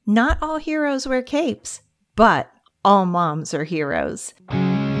Not all heroes wear capes, but all moms are heroes.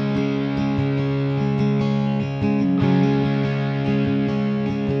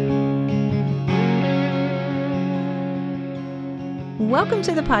 Welcome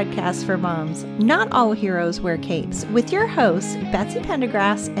to the podcast for moms. Not all heroes wear capes, with your hosts, Betsy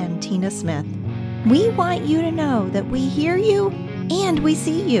Pendergrass and Tina Smith. We want you to know that we hear you and we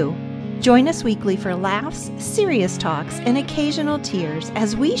see you. Join us weekly for laughs, serious talks, and occasional tears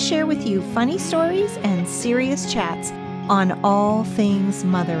as we share with you funny stories and serious chats on all things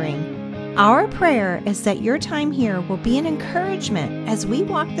mothering. Our prayer is that your time here will be an encouragement as we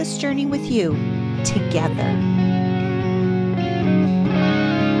walk this journey with you together.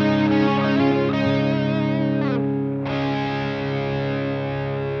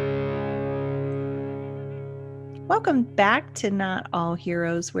 Welcome back to Not All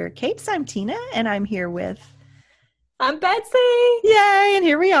Heroes Wear Capes. I'm Tina, and I'm here with... I'm Betsy. Yay, and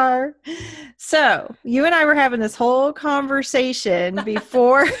here we are. So, you and I were having this whole conversation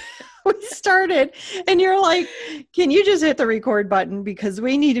before we started, and you're like, can you just hit the record button because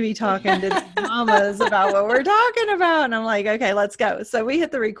we need to be talking to the mamas about what we're talking about? And I'm like, okay, let's go. So we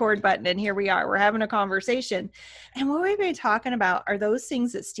hit the record button, and here we are. We're having a conversation. And what we've been talking about are those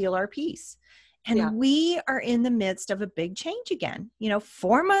things that steal our peace. And we are in the midst of a big change again.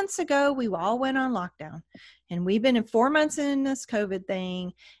 4 months ago, we all went on lockdown, and we've been in 4 months in this COVID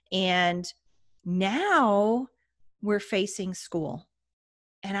thing. And now we're facing school.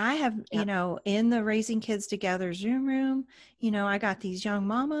 And I have, in the Raising Kids Together Zoom room, I got these young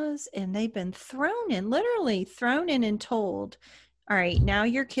mamas, and they've been literally thrown in and told, all right, now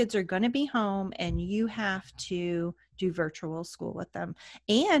your kids are going to be home and you have to do virtual school with them.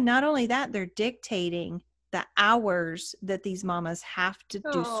 And not only that, they're dictating the hours that these mamas have to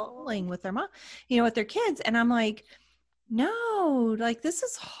do schooling with their with their kids. And I'm like, no, this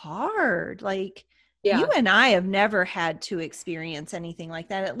is hard. You and I have never had to experience anything like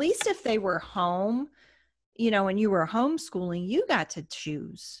that. At least if they were home, when you were homeschooling, you got to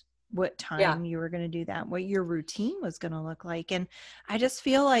choose what time you were going to do that, what your routine was going to look like. And I just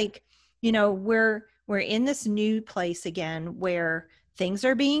feel like, we're in this new place again where things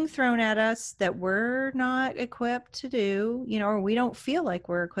are being thrown at us that we're not equipped to do, or we don't feel like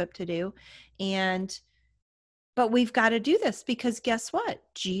we're equipped to do. But we've got to do this because guess what?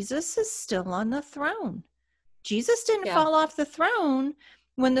 Jesus is still on the throne. Jesus didn't fall off the throne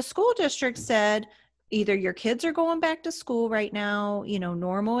when the school district said, either your kids are going back to school right now,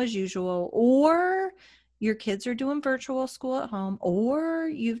 normal as usual, or your kids are doing virtual school at home, or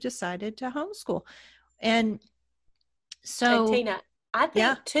you've decided to homeschool. And so, and Tina, I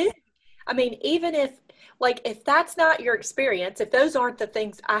think too, even if that's not your experience, if those aren't the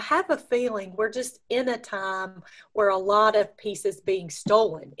things, I have a feeling we're just in a time where a lot of peace is being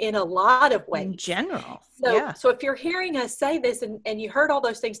stolen in a lot of ways. In general. So if you're hearing us say this and you heard all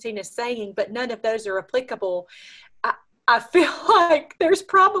those things Tina's saying, but none of those are applicable, I feel like there's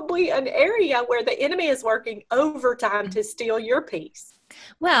probably an area where the enemy is working overtime to steal your peace.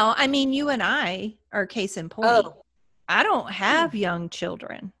 Well, you and I are case in point. I don't have young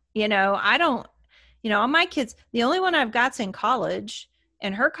children. I don't, all my kids, the only one I've got's in college,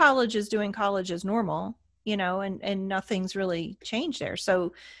 and her college is doing college as normal, and nothing's really changed there.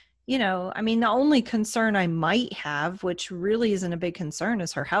 So, the only concern I might have, which really isn't a big concern,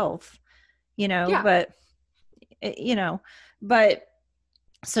 is her health, but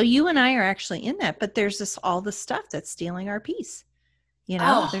so you and I are actually in that, but there's all this stuff that's stealing our peace.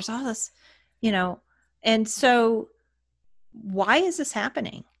 There's all this, and so why is this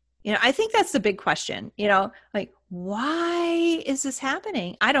happening? I think that's the big question, why is this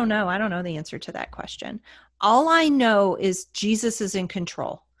happening? I don't know. I don't know the answer to that question. All I know is Jesus is in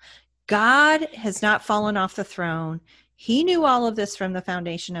control. God has not fallen off the throne. He knew all of this from the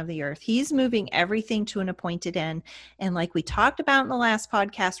foundation of the earth. He's moving everything to an appointed end. And like we talked about in the last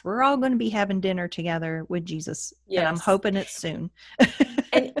podcast, we're all going to be having dinner together with Jesus. Yes. And I'm hoping it's soon.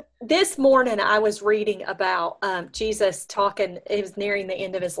 And this morning I was reading about Jesus talking, it was nearing the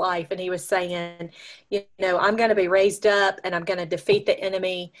end of his life. And he was saying, I'm going to be raised up and I'm going to defeat the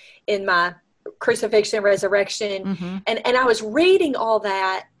enemy in my crucifixion, resurrection. Mm-hmm. And I was reading all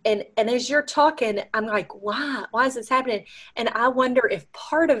that. And as you're talking, I'm like, why is this happening? And I wonder if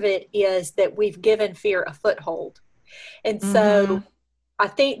part of it is that we've given fear a foothold. And so I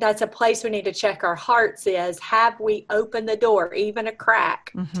think that's a place we need to check our hearts is, have we opened the door, even a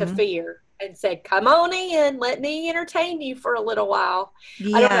crack, to fear and said, come on in, let me entertain you for a little while.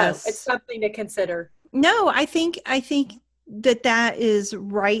 Yes. I don't know. It's something to consider. No, I think that is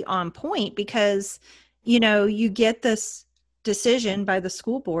right on point because, you get this decision by the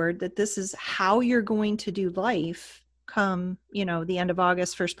school board that this is how you're going to do life come, the end of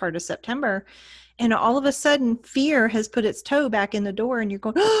August, first part of September. And all of a sudden fear has put its toe back in the door and you're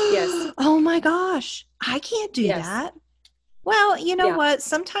going, Yes. oh my gosh, I can't do that. Well, you know what?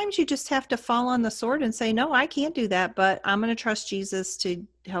 Sometimes you just have to fall on the sword and say, no, I can't do that, but I'm going to trust Jesus to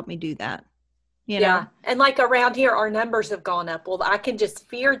help me do that. You know? And like around here, our numbers have gone up. Well, I can just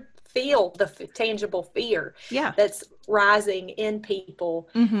feel the tangible fear that's rising in people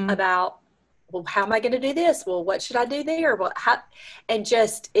about, well, how am I going to do this? Well, what should I do there? Well,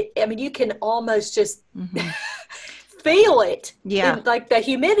 and you can almost just feel it. In, like the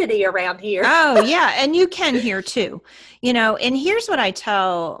humidity around here. Oh yeah. And you can here too, and here's what I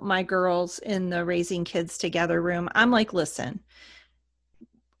tell my girls in the Raising Kids Together room. I'm like, listen,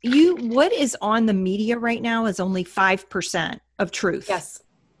 what is on the media right now is only 5% of truth. Yes.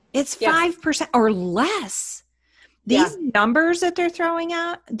 It's 5% or less. These numbers that they're throwing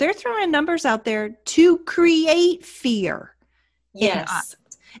numbers out there to create fear. Yes.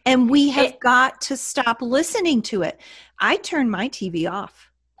 And we have got to stop listening to it. I turn my TV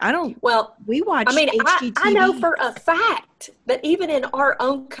off. We watch HGTV. I know for a fact that even in our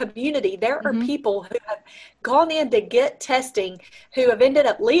own community, there are people who have gone in to get testing who have ended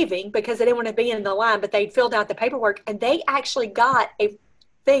up leaving because they didn't want to be in the line, but they'd filled out the paperwork and they actually got a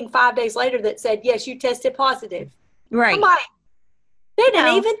thing 5 days later that said, yes, you tested positive. Right. I'm like, they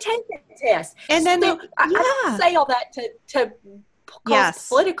didn't even take the test. And then I don't say all that to cause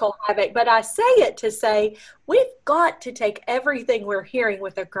political havoc, but I say it to say we've got to take everything we're hearing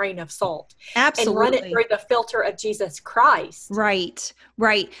with a grain of salt. Absolutely. And run it through the filter of Jesus Christ. Right.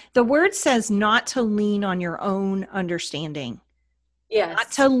 The word says not to lean on your own understanding. Yes.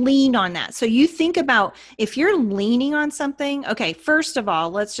 Not to lean on that. So you think about if you're leaning on something, okay, first of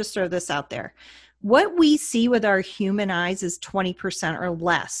all, let's just throw this out there. What we see with our human eyes is 20% or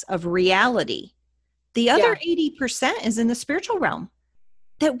less of reality. The other 80% is in the spiritual realm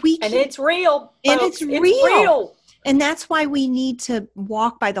that we and it's real. And it's real. And that's why we need to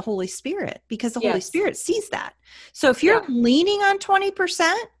walk by the Holy Spirit, because the Holy Spirit sees that. So if you're leaning on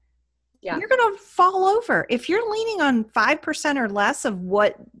 20%, you're going to fall over. If you're leaning on 5% or less of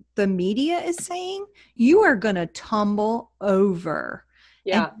what the media is saying, you are going to tumble over.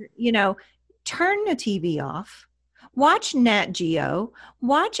 Yeah. And, turn the TV off. Watch Nat Geo,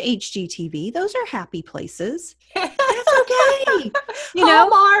 watch HGTV. Those are happy places. That's okay.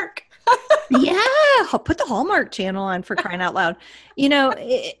 Hallmark. I'll put the Hallmark channel on, for crying out loud.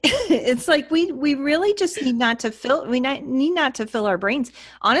 It's like we really just need not to fill our brains.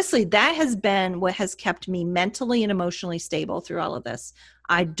 Honestly, that has been what has kept me mentally and emotionally stable through all of this.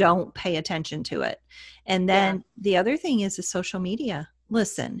 I don't pay attention to it. And then the other thing is the social media.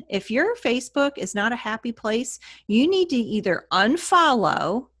 Listen, if your Facebook is not a happy place, you need to either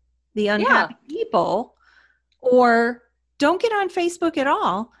unfollow the unhappy people or don't get on Facebook at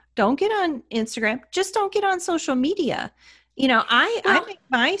all. Don't get on Instagram. Just don't get on social media. I make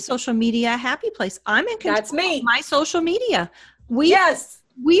my social media a happy place. I'm in control That's me. of my social media. We are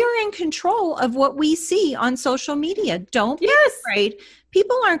in control of what we see on social media. Don't be afraid.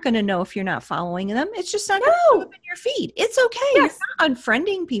 People aren't going to know if you're not following them. It's just not going to show up in your feed. It's okay. You're not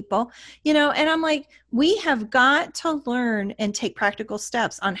unfriending people, and I'm like, we have got to learn and take practical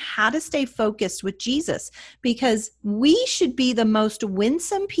steps on how to stay focused with Jesus, because we should be the most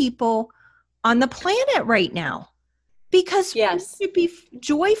winsome people on the planet right now. Because we should be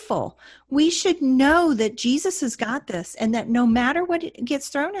joyful. We should know that Jesus has got this, and that no matter what gets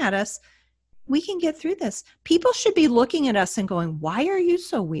thrown at us, we can get through this. People should be looking at us and going, why are you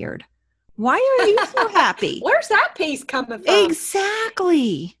so weird? Why are you so happy? Where's that peace coming from?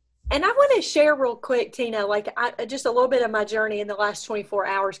 Exactly. And I want to share real quick, Tina, just a little bit of my journey in the last 24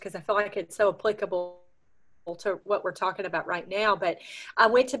 hours, because I feel like it's so applicable to what we're talking about right now. But I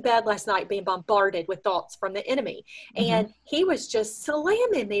went to bed last night being bombarded with thoughts from the enemy, and he was just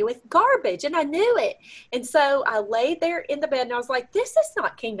slamming me with garbage, and I knew it. And so I laid there in the bed and I was like, this is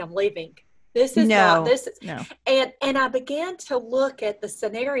not kingdom living. This is not, this is, no. And I began to look at the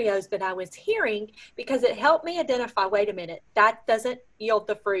scenarios that I was hearing, because it helped me identify, wait a minute, that doesn't yield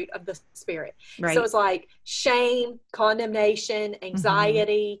the fruit of the Spirit. Right. So it's like shame, condemnation,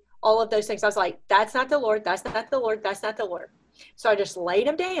 anxiety, all of those things. I was like, that's not the Lord. That's not the Lord. That's not the Lord. So I just laid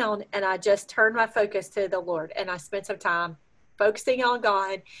them down and I just turned my focus to the Lord. And I spent some time focusing on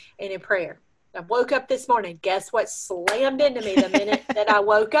God and in prayer. I woke up this morning. Guess what slammed into me the minute that I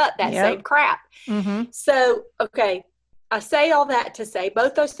woke up? That same crap. So, okay, I say all that to say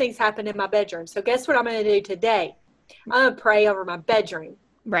both those things happened in my bedroom. So guess what I'm going to do today? I'm going to pray over my bedroom.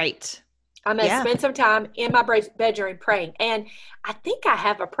 Right. I'm going to spend some time in my bedroom praying. And I think I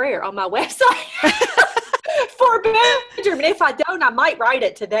have a prayer on my website for bedroom. And if I don't, I might write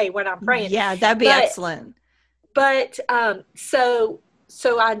it today when I'm praying. Yeah, that'd be excellent. But so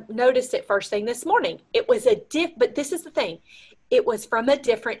I noticed it first thing this morning. It was but this is the thing. It was from a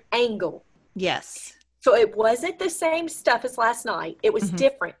different angle. Yes. So it wasn't the same stuff as last night. It was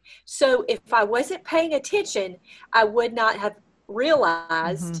different. So if I wasn't paying attention, I would not have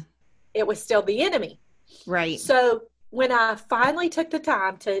realized it was still the enemy. Right. So when I finally took the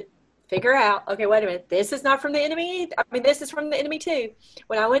time to figure out, okay, wait a minute, this is not from the enemy. I mean, this is from the enemy too.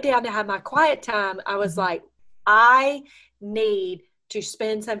 When I went down to have my quiet time, I was like, I need to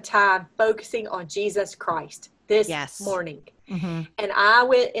spend some time focusing on Jesus Christ this morning. And I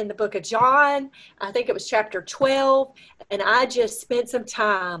went in the book of John, I think it was chapter 12, and I just spent some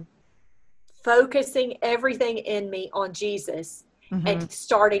time focusing everything in me on Jesus and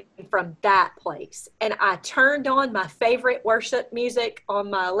starting from that place. And I turned on my favorite worship music on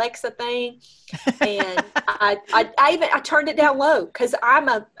my Alexa thing, and I turned it down low because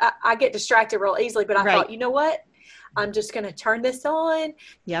I get distracted real easily, but I thought, you know what? I'm just going to turn this on.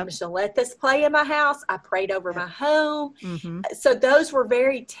 I'm just going to let this play in my house. I prayed over my home. So those were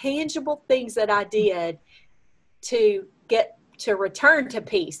very tangible things that I did to get to return to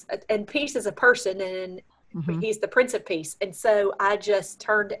peace. And peace is a person, and he's the Prince of Peace. And so I just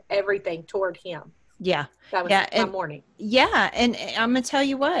turned everything toward him. Yeah. That was my morning. Yeah. And I'm going to tell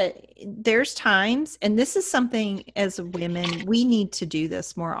you what, there's times, and this is something as women, we need to do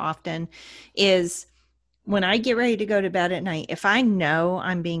this more often, is when I get ready to go to bed at night, if I know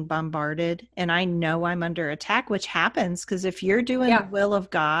I'm being bombarded and I know I'm under attack, which happens because if you're doing the will of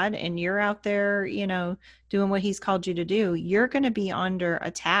God and you're out there, doing what he's called you to do, you're going to be under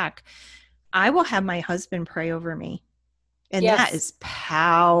attack. I will have my husband pray over me. And that is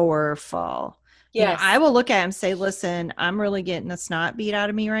powerful. Yes. I will look at him and say, listen, I'm really getting the snot beat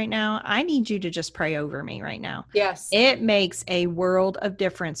out of me right now. I need you to just pray over me right now. Yes. It makes a world of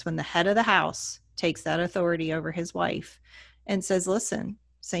difference when the head of the house takes that authority over his wife and says, listen,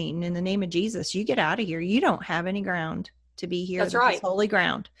 Satan, in the name of Jesus, you get out of here. You don't have any ground to be here. That's right. Holy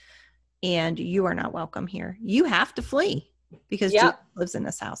ground. And you are not welcome here. You have to flee because Jesus lives in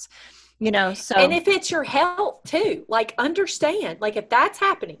this house. So. And if it's your health too, like understand, like if that's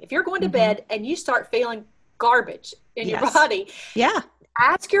happening, if you're going to bed and you start feeling garbage in your body. Yeah.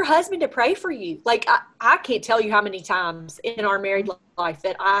 Ask your husband to pray for you. Like, I can't tell you how many times in our married life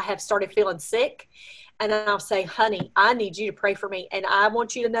that I have started feeling sick. And I'll say, honey, I need you to pray for me. And I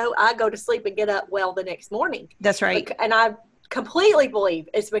want you to know I go to sleep and get up well the next morning. That's right. And I completely believe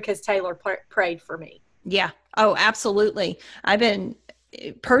it's because Taylor prayed for me. Yeah. Oh, absolutely. I've been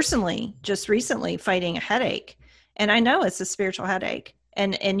personally just recently fighting a headache. And I know it's a spiritual headache.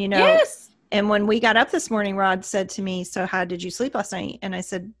 And yes. And when we got up this morning, Rod said to me, so how did you sleep last night? And I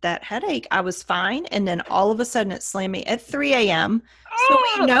said, that headache, I was fine. And then all of a sudden it slammed me at 3 a.m. So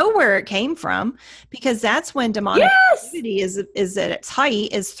we know where it came from because that's when demonic activity is at its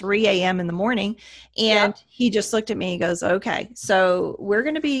height is 3 a.m. in the morning. And he just looked at me and goes, okay, so we're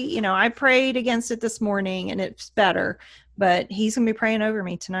going to be, I prayed against it this morning and it's better. But he's going to be praying over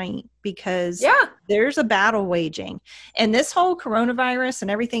me tonight because there's a battle waging. And this whole coronavirus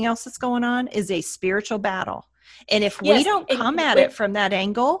and everything else that's going on is a spiritual battle. And if we don't come at it from that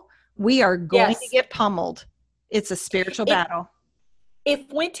angle, we are going to get pummeled. It's a spiritual battle.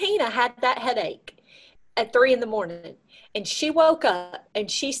 When Tina had that headache at 3 a.m. and she woke up and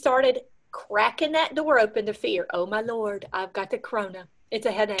she started cracking that door open to fear, oh my Lord, I've got the corona. It's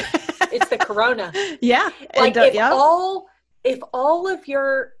a headache. It's the corona. Yeah. Like if all of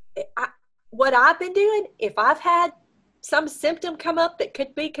what I've been doing, if I've had some symptom come up that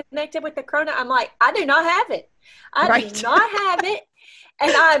could be connected with the corona, I'm like, I do not have it. I do not have it.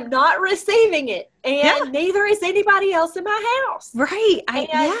 And I'm not receiving it. And neither is anybody else in my house. Right.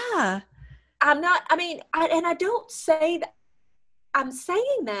 I'm not, and I don't say that. I'm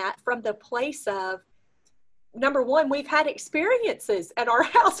saying that from the place of, number one, we've had experiences at our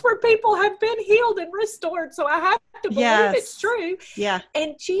house where people have been healed and restored. So I have to believe it's true. Yeah.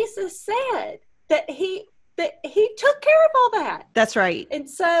 And Jesus said that he took care of all that. That's right. And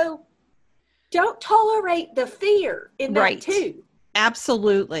so don't tolerate the fear in that too.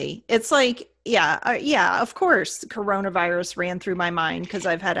 Absolutely. It's like, of course, coronavirus ran through my mind because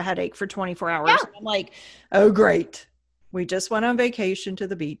I've had a headache for 24 hours. Yeah. I'm like, oh, great. We just went on vacation to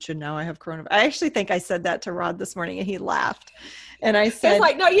the beach and now I have coronavirus. I actually think I said that to Rod this morning and he laughed. And I said, he's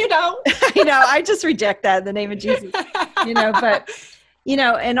like, no, you don't. I just reject that in the name of Jesus, but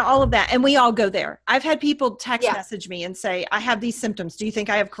and all of that. And we all go there. I've had people text Yeah. message me and say, I have these symptoms. Do you think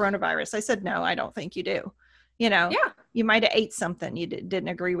I have coronavirus? I said, no, I don't think you do. Yeah. You might have ate something didn't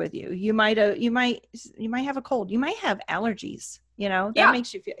agree with you. You might have a cold. You might have allergies. That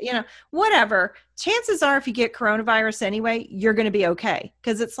makes you feel, whatever. Chances are, if you get coronavirus anyway, you're going to be okay,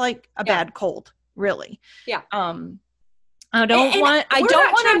 because it's like a bad cold, really. Yeah. I don't want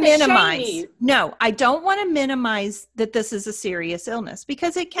to minimize. No, I don't want to minimize that this is a serious illness,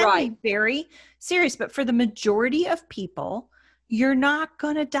 because it can be very serious. But for the majority of people, you're not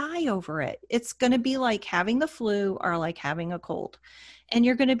going to die over it. It's going to be like having the flu or like having a cold, and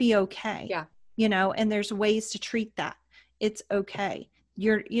you're going to be okay. Yeah. And there's ways to treat that. It's okay.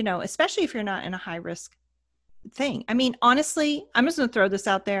 You're, especially if you're not in a high risk thing. I mean, honestly, I'm just going to throw this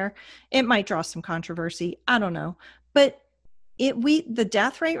out there. It might draw some controversy. I don't know. But the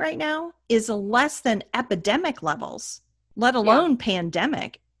death rate right now is less than epidemic levels, let alone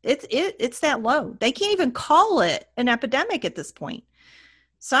pandemic. It's that low. They can't even call it an epidemic at this point.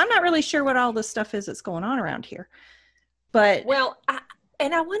 So I'm not really sure what all this stuff is that's going on around here. But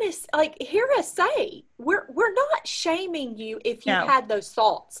I want to hear us say, we're not shaming you if you had those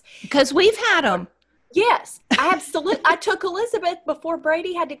thoughts, because we've had them. Yes, absolutely. I took Elizabeth before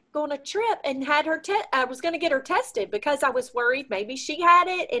Brady had to go on a trip and had her I was going to get her tested because I was worried maybe she had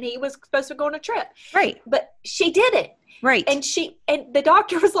it and he was supposed to go on a trip. Right. But she didn't. Right. And the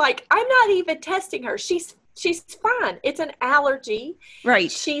doctor was like, I'm not even testing her. She's fine. It's an allergy.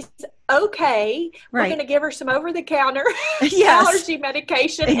 Right. She's okay. Right. We're going to give her some over-the-counter allergy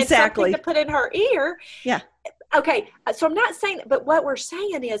medication and something to put in her ear. Yeah. Okay, so I'm not saying, but what we're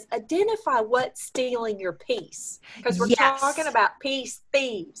saying is identify what's stealing your peace, because we're talking about peace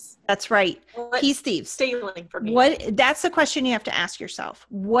thieves. That's right. Peace thieves. Stealing from you. That's the question you have to ask yourself.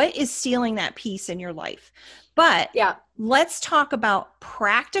 What is stealing that peace in your life? But let's talk about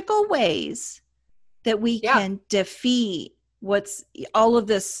practical ways that we can defeat what's all of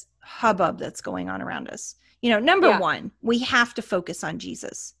this hubbub that's going on around us. Number one, we have to focus on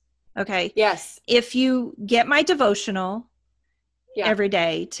Jesus. Okay. Yes. If you get my devotional every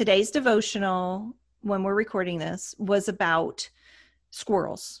day, today's devotional, when we're recording this, was about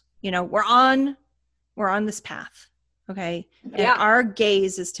squirrels. We're on this path. Okay. And our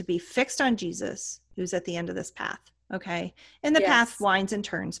gaze is to be fixed on Jesus, who's at the end of this path. Okay. And the path winds and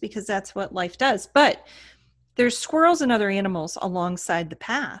turns, because that's what life does. But there's squirrels and other animals alongside the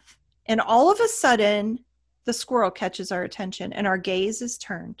path. And all of a sudden, the squirrel catches our attention and our gaze is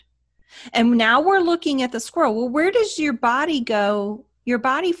turned. And now we're looking at the squirrel. Well, where does your body go? Your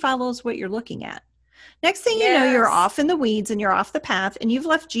body follows what you're looking at. Next thing you know, you're off in the weeds and you're off the path, and you've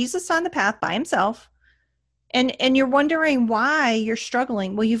left Jesus on the path by himself. And you're wondering why you're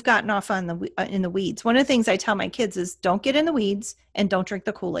struggling. Well, you've gotten off in the weeds. One of the things I tell my kids is, don't get in the weeds and don't drink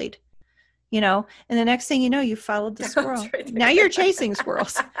the Kool-Aid. And the next thing you know, you followed the squirrel. Now you're chasing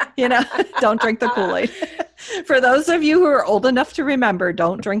squirrels. Don't drink the Kool-Aid. For those of you who are old enough to remember,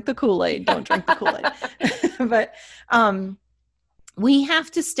 don't drink the Kool-Aid. Don't drink the Kool-Aid. But we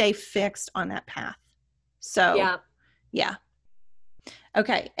have to stay fixed on that path. So, yeah.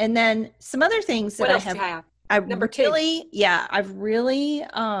 Okay. And then some other things that I've really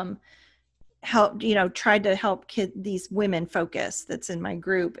helped, tried to help these women focus that's in my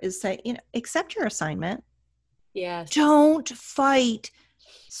group, is say, accept your assignment. Yes. Don't fight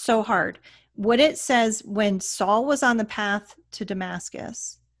so hard. What it says, when Saul was on the path to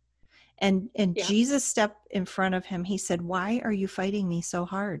Damascus and Jesus stepped in front of him, he said, why are you fighting me so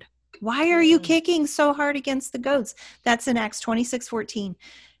hard? Why are you kicking so hard against the goats? That's in Acts 26:14.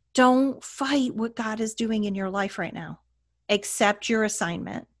 Don't fight what God is doing in your life right now. Accept your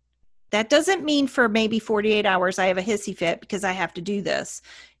assignment. That doesn't mean for maybe 48 hours I have a hissy fit because I have to do this.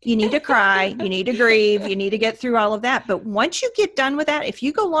 You need to cry. You need to grieve. You need to get through all of that. But once you get done with that, if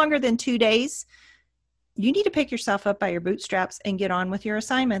you go longer than 2 days, you need to pick yourself up by your bootstraps and get on with your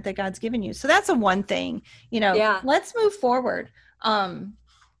assignment that God's given you. So that's one thing. Let's move forward.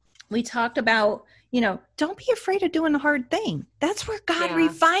 We talked about, don't be afraid of doing a hard thing. That's where God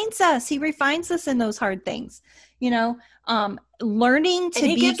refines us. He refines us in those hard things, learning to and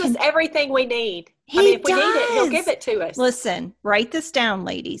he gives us everything we need. If we need it, he'll give it to us. Listen, write this down,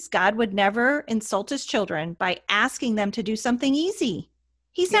 ladies. God would never insult his children by asking them to do something easy.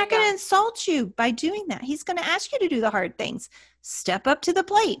 He's not going to insult you by doing that. He's going to ask you to do the hard things. Step up to the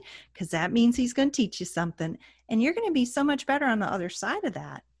plate, because that means he's going to teach you something. And you're going to be so much better on the other side of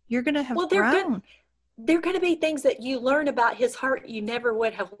that. You're going to have grown. There are going to be things that you learn about his heart you never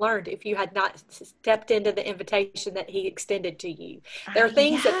would have learned if you had not stepped into the invitation that he extended to you. There are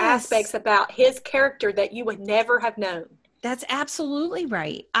things and aspects about his character that you would never have known. That's absolutely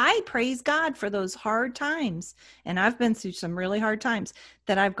right. I praise God for those hard times. And I've been through some really hard times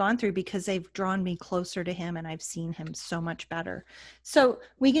that I've gone through because they've drawn me closer to him and I've seen him so much better. So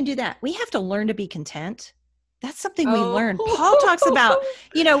we can do that. We have to learn to be content. That's something we learn. Paul talks about,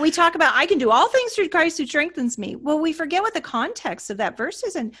 we talk about, I can do all things through Christ who strengthens me. Well, we forget what the context of that verse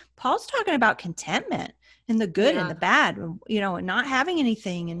is. And Paul's talking about contentment and the good and the bad, and not having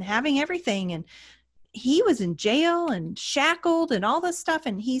anything and having everything. And he was in jail and shackled and all this stuff.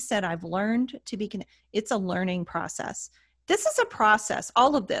 And he said, I've learned to be content. It's a learning process. This is a process.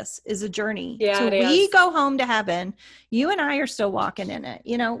 All of this is a journey. Yeah, so we go home to heaven. You and I are still walking in it.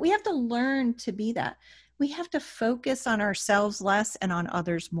 We have to learn to be that. We have to focus on ourselves less and on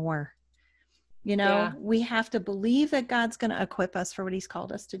others more. We have to believe that God's going to equip us for what he's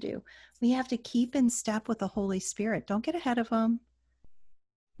called us to do. We have to keep in step with the Holy Spirit. Don't get ahead of him.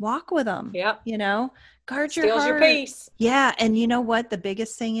 Walk with them. Yep. Guard your heart. Your peace. Yeah. And you know what? The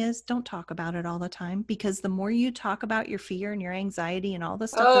biggest thing is don't talk about it all the time, because the more you talk about your fear and your anxiety and all the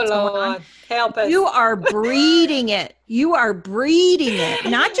stuff that's going on, help us. You are breeding it. You are breeding it,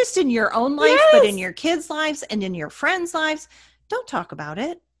 not just in your own life, but in your kids' lives and in your friends' lives. Don't talk about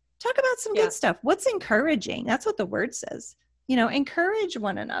it. Talk about some good stuff. What's encouraging? That's what the word says. Encourage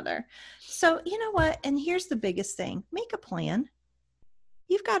one another. So you know what? And here's the biggest thing. Make a plan.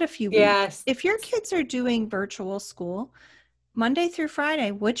 You've got a few weeks. Yes. If your kids are doing virtual school Monday through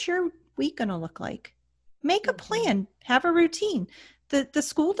Friday, what's your week going to look like? Make a plan. Have a routine. The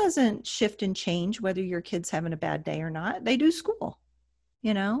school doesn't shift and change whether your kid's having a bad day or not. They do school,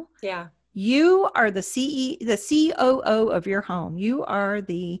 Yeah. You are the COO of your home. You are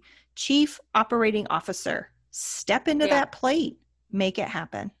the chief operating officer. Step into that plate. Make it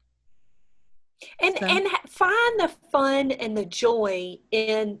happen. And find the fun and the joy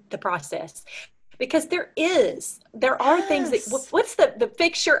in the process, because there are things that, what's the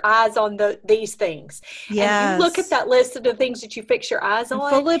fix your eyes on these things. Yes. And you look at that list of the things that you fix your eyes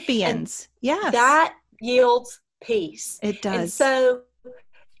on. Philippians. Yes. That yields peace. It does. And so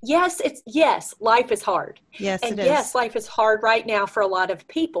yes, life is hard. Yes, and it is. Yes, life is hard right now for a lot of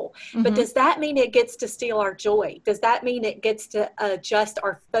people. Mm-hmm. But does that mean it gets to steal our joy? Does that mean it gets to adjust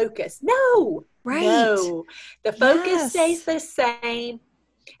our focus? No. Right. No. The focus stays the same,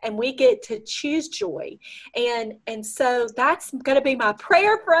 and we get to choose joy. And so that's going to be my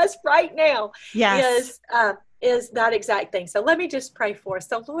prayer for us right now. Yes. Is that exact thing. So let me just pray for us.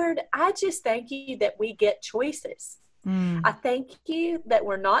 So Lord, I just thank you that we get choices. I thank you that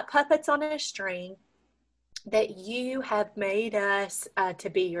we're not puppets on a string, that you have made us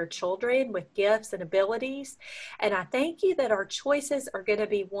to be your children with gifts and abilities. And I thank you that our choices are going to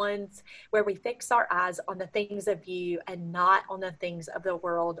be ones where we fix our eyes on the things of you and not on the things of the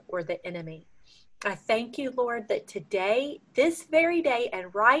world or the enemy. I thank you, Lord, that today, this very day,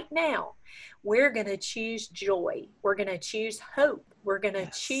 and right now, we're going to choose joy. We're going to choose hope. We're going to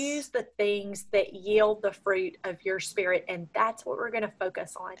choose the things that yield the fruit of your Spirit, and that's what we're going to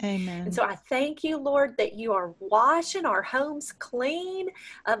focus on. Amen. And so I thank you, Lord, that you are washing our homes clean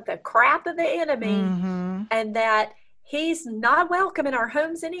of the crap of the enemy, and that he's not welcome in our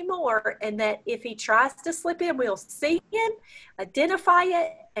homes anymore, and that if he tries to slip in, we'll see him, identify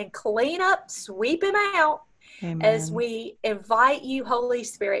it, and clean up, sweep him out. Amen. As we invite you, Holy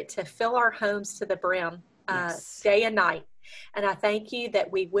Spirit, to fill our homes to the brim day and night. And I thank you that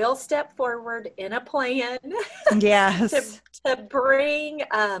we will step forward in a plan to bring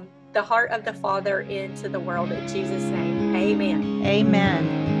the heart of the Father into the world. In Jesus' name, amen.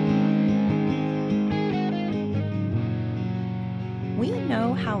 Amen. We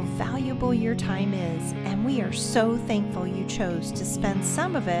know how valuable your time is, and we are so thankful you chose to spend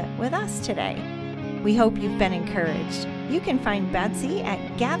some of it with us today. We hope you've been encouraged. You can find Betsy at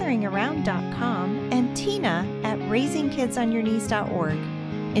gatheringaround.com and Tina at raisingkidsonyourknees.org.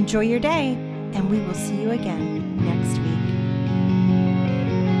 Enjoy your day, and we will see you again.